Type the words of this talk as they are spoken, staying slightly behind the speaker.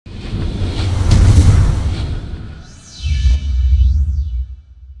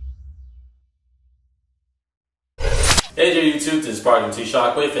Hey there YouTube, this is Parker T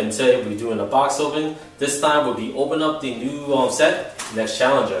Shockwave, and today we're doing a box open. This time we'll be opening up the new set, Next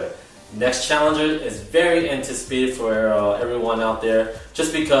Challenger. Next Challenger is very anticipated for everyone out there,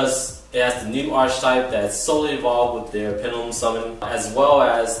 just because it has the new archetype that's solely evolved with their Pendulum Summon, as well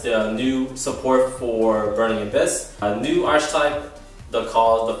as the new support for Burning Abyss. A new archetype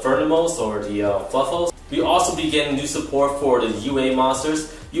called the Fernimos or the Fluffos. We also be getting new support for the UA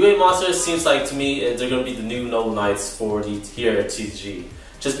monsters. UA monsters seems like to me they're going to be the new Noble Knights for here at TCG.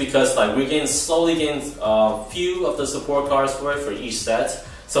 Just because like we're slowly getting a few of the support cards for it for each set.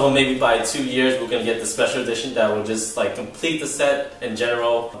 So maybe by 2 years we're going to get the special edition that will just like complete the set in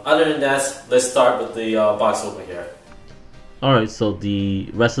general. Other than that, let's start with the box open here. Alright, so the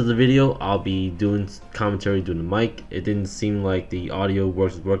rest of the video I'll be doing commentary through the mic. It didn't seem like the audio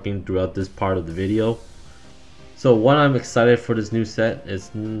was working throughout this part of the video. So what I'm excited for this new set is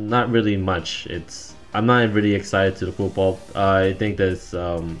not really much. I'm not really excited to the football. I think that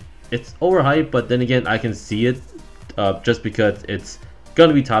it's overhyped, but then again I can see it just because it's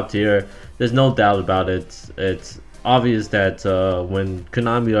gonna be top tier. There's no doubt about it. It's obvious that when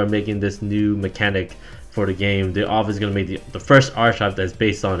Konami are making this new mechanic for the game, they're obviously gonna make the first archetype that's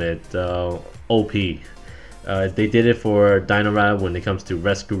based on it OP. They did it for Dino Rabbit when it comes to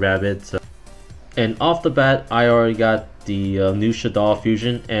Rescue Rabbit. And off the bat, I already got the new Shaddoll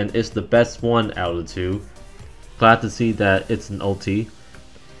Fusion, and it's the best one out of the two. Glad to see that it's an OT.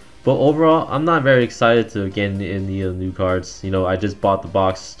 But overall, I'm not very excited to get in the new cards. You know, I just bought the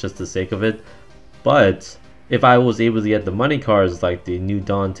box just for the sake of it. But if I was able to get the money cards like the new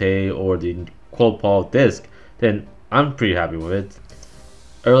Dante or the Quillpaw disc, then I'm pretty happy with it.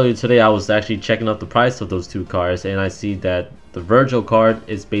 Earlier today, I was actually checking up the price of those two cards, and I see that the Virgil card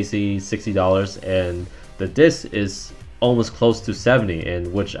is basically $60 and the disc is almost close to $70,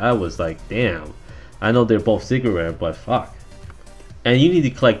 and which I was like, damn. I know they're both secret rare, but fuck. And you need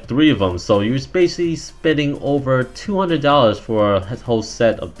to collect 3 of them, so you're basically spending over $200 for a whole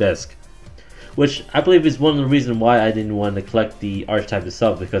set of discs. Which I believe is one of the reasons why I didn't want to collect the archetype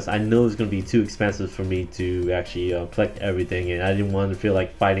itself, because I know it's going to be too expensive for me to actually collect everything, and I didn't want to feel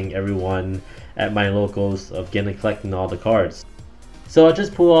like fighting everyone at my locals of collecting all the cards. So I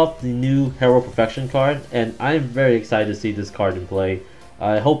just pulled off the new Hero Perfection card, and I'm very excited to see this card in play.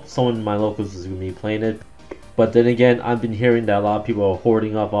 I hope someone in my locals is going to be playing it. But then again, I've been hearing that a lot of people are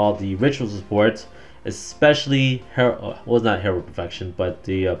hoarding up all the ritual support, especially not Hero Perfection, but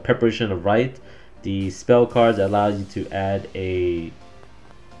the Preparation of Rite, the spell cards that allow you to add a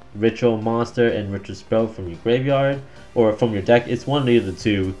ritual monster and ritual spell from your graveyard or from your deck. It's one of the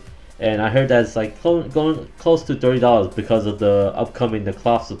two, and I heard that it's like going close to $30 because of the upcoming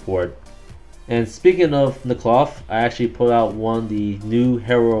N'Kloth support. And speaking of N'Kloth, I actually put out the new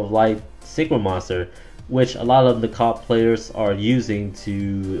Hero of Light Synchro Monster, which a lot of N'Kloth players are using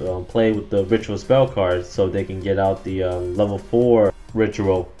to play with the ritual spell cards so they can get out the level 4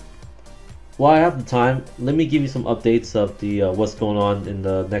 ritual. While I have the time, let me give you some updates of the what's going on in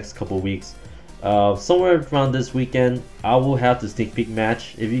the next couple of weeks. Somewhere around this weekend, I will have the sneak peek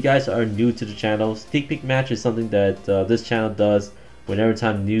match. If you guys are new to the channel, sneak peek match is something that this channel does whenever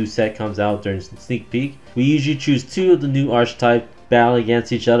time new set comes out during sneak peek. We usually choose 2 of the new archetype, battle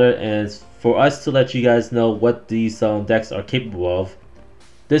against each other, and for us to let you guys know what these decks are capable of.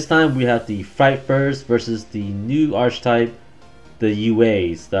 This time we have the Fright Furs versus the new archetype, the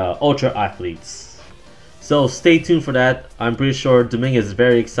UAs, the Ultra Athletes. So stay tuned for that. I'm pretty sure Dominguez is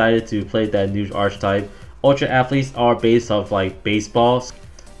very excited to play that new archetype. Ultra Athletes are based off like baseball,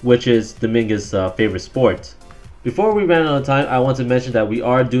 which is Dominguez's favorite sport. Before we run out of time, I want to mention that we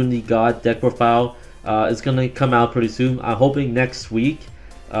are doing the God deck profile. It's gonna come out pretty soon. I'm hoping next week.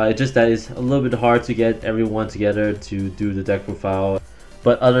 It's just that it's a little bit hard to get everyone together to do the deck profile.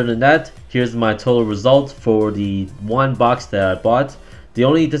 But other than that, here's my total result for the one box that I bought. The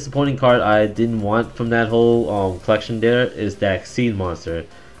only disappointing card I didn't want from that whole collection there is that Exceed Monster.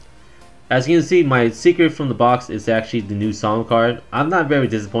 As you can see, my secret from the box is actually the new Song card. I'm not very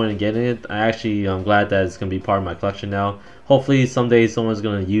disappointed in getting it. I'm glad that it's going to be part of my collection now. Hopefully someday someone's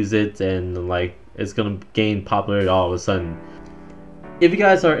going to use it and like it's going to gain popularity all of a sudden. If you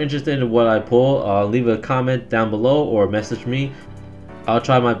guys are interested in what I pull, leave a comment down below or message me. I'll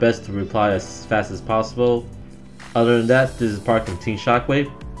try my best to reply as fast as possible. Other than that, this is Parker from Team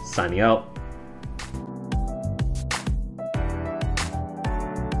Shockwave, signing out.